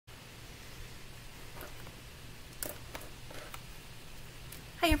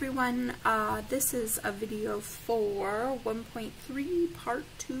Hi everyone, this is a video for 1.3 part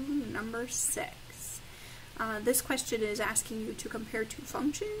 2 number 6. This question is asking you to compare two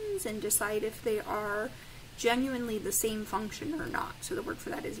functions and decide if they are genuinely the same function or not. So the word for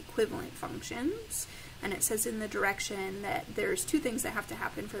that is equivalent functions, and it says in the direction that there's two things that have to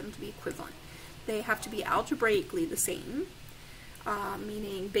happen for them to be equivalent. They have to be algebraically the same,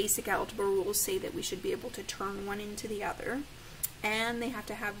 meaning basic algebra rules say that we should be able to turn one into the other. And they have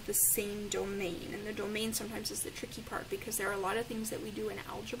to have the same domain, and the domain sometimes is the tricky part because there are a lot of things that we do in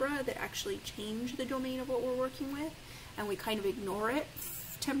algebra that actually change the domain of what we're working with, and we kind of ignore it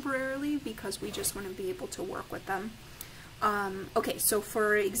temporarily because we just want to be able to work with them. Okay, so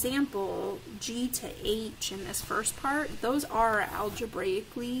for example, G to H in this first part, those are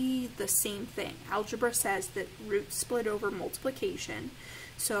algebraically the same thing. Algebra says that roots split over multiplication,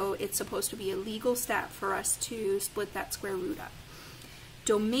 so it's supposed to be a legal step for us to split that square root up.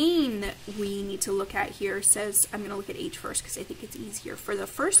 Domain that we need to look at here says, I'm going to look at H first because I think it's easier. For the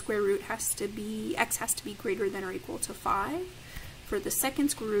first square root, x has to be greater than or equal to 5. For the second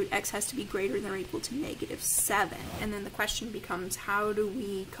square root, x has to be greater than or equal to -7. And then the question becomes, how do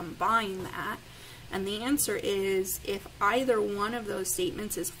we combine that? And the answer is, if either one of those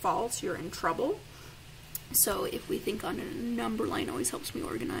statements is false, you're in trouble. So if we think on a number line, always helps me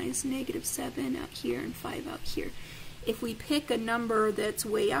organize, -7 out here and 5 out here. If we pick a number that's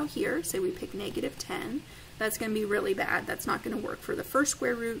way out here, say we pick -10, that's going to be really bad. That's not going to work for the first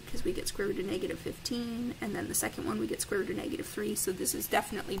square root because we get square root of -15, and then the second one we get square root of -3, so this is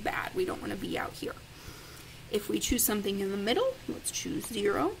definitely bad. We don't want to be out here. If we choose something in the middle, let's choose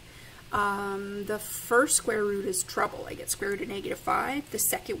 0. The first square root is trouble. I get square root of -5. The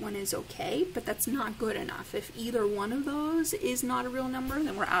second one is okay, but that's not good enough. If either one of those is not a real number,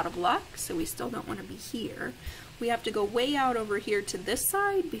 then we're out of luck, so we still don't want to be here. We have to go way out over here to this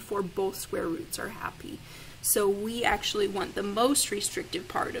side before both square roots are happy. So we actually want the most restrictive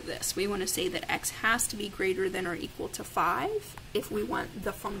part of this. We want to say that x has to be greater than or equal to 5 if we want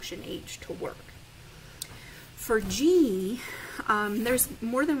the function h to work. For G, there's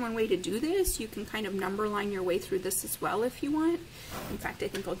more than one way to do this. You can kind of number line your way through this as well if you want. In fact, I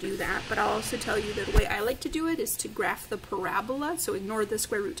think I'll do that, but I'll also tell you that the way I like to do it is to graph the parabola, so ignore the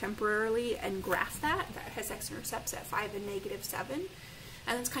square root temporarily and graph that. That has x-intercepts at 5 and -7,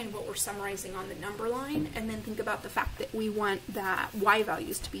 and that's kind of what we're summarizing on the number line, and then think about the fact that we want that y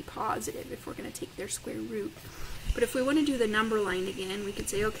values to be positive if we're going to take their square root. But if we want to do the number line again, we could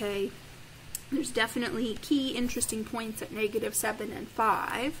say, okay, there's definitely key interesting points at -7 and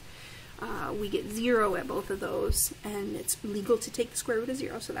 5. We get 0 at both of those, and it's legal to take the square root of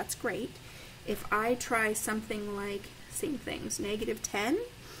 0, so that's great. If I try something like, same things, -10,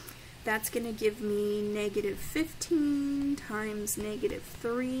 that's going to give me -15 times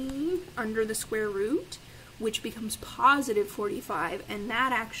 -3 under the square root, which becomes positive 45, and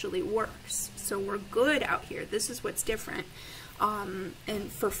that actually works. So we're good out here. This is what's different.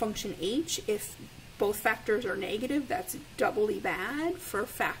 And for function h, if both factors are negative, that's doubly bad. For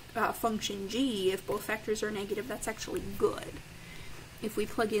function g, if both factors are negative, that's actually good. If we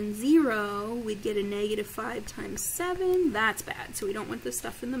plug in 0, we'd get a -5 times 7. That's bad, so we don't want the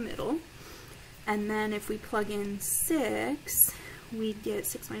stuff in the middle. And then if we plug in 6, we'd get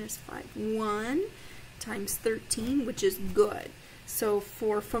 6 minus 5, 1 times 13, which is good. So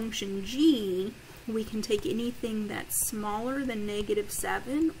for function g, we can take anything that's smaller than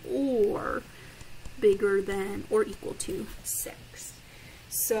 -7 or bigger than or equal to 6.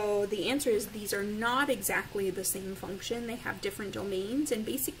 So the answer is these are not exactly the same function. They have different domains, and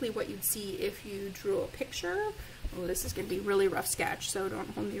basically what you'd see if you drew a picture, well, this is going to be a really rough sketch, so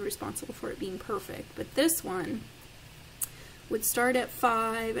don't hold me responsible for it being perfect, but this one would start at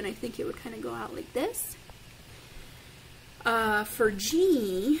 5, and I think it would kind of go out like this. For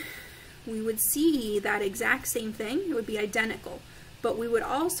G, we would see that exact same thing. It would be identical. But we would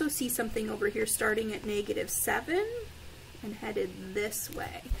also see something over here starting at -7 and headed this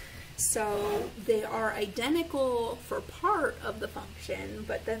way. So they are identical for part of the function,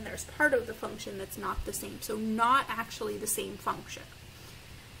 but then there's part of the function that's not the same. So not actually the same function.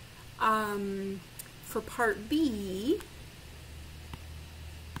 For part B,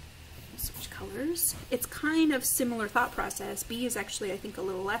 switch colors. It's kind of similar thought process. B is actually, I think, a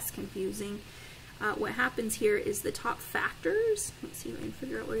little less confusing. What happens here is the top factors. Let's see if I can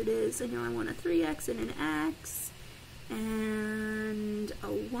figure out what it is. I know I want a 3x and an x, and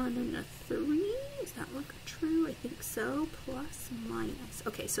a 1 and a 3. Does that look true? I think so. Plus, minus.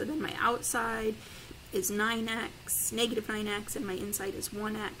 Okay, so then my outside is 9x, -9x, and my inside is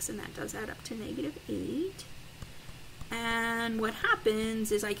 1x, and that does add up to -8. And what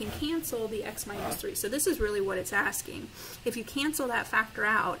happens is I can cancel the x minus 3. So this is really what it's asking. If you cancel that factor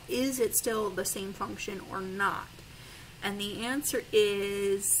out, is it still the same function or not? And the answer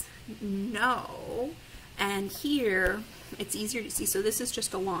is no. And here, it's easier to see. So this is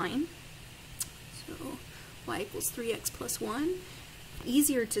just a line. So y equals 3x plus 1.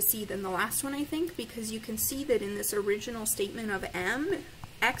 Easier to see than the last one, I think, because you can see that in this original statement of m,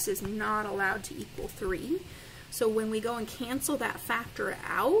 x is not allowed to equal 3. So when we go and cancel that factor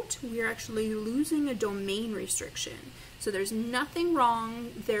out, we're actually losing a domain restriction. So there's nothing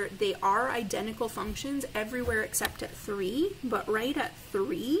wrong. They are identical functions everywhere except at 3, but right at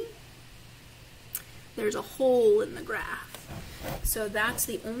 3, there's a hole in the graph. So that's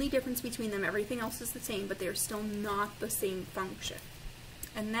the only difference between them. Everything else is the same, but they're still not the same function.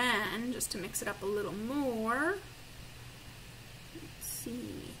 And then, just to mix it up a little more, let's see,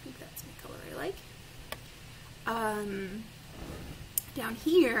 I think that's my color I like. Down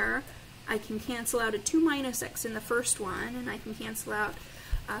here, I can cancel out a 2 minus x in the first one, and I can cancel out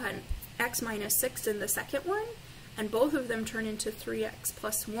an x minus 6 in the second one, and both of them turn into 3x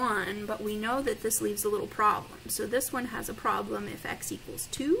plus 1, but we know that this leaves a little problem. So this one has a problem if x equals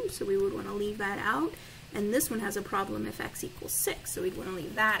 2, so we would want to leave that out, and this one has a problem if x equals 6, so we'd want to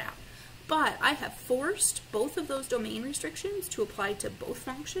leave that out. But I have forced both of those domain restrictions to apply to both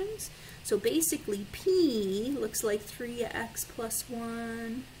functions. So basically p looks like 3x plus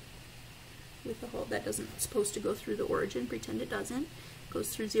 1 with a hole that doesn't supposed to go through the origin, pretend it doesn't. It goes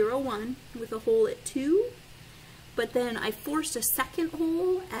through 0, 1 with a hole at 2. But then I forced a second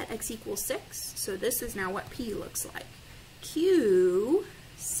hole at x equals 6. So this is now what p looks like. Q,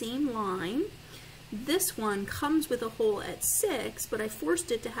 same line. This one comes with a hole at 6, but I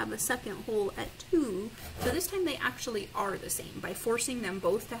forced it to have a second hole at 2. So this time they actually are the same. By forcing them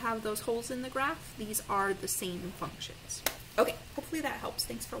both to have those holes in the graph, these are the same functions. Okay, hopefully that helps.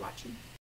 Thanks for watching.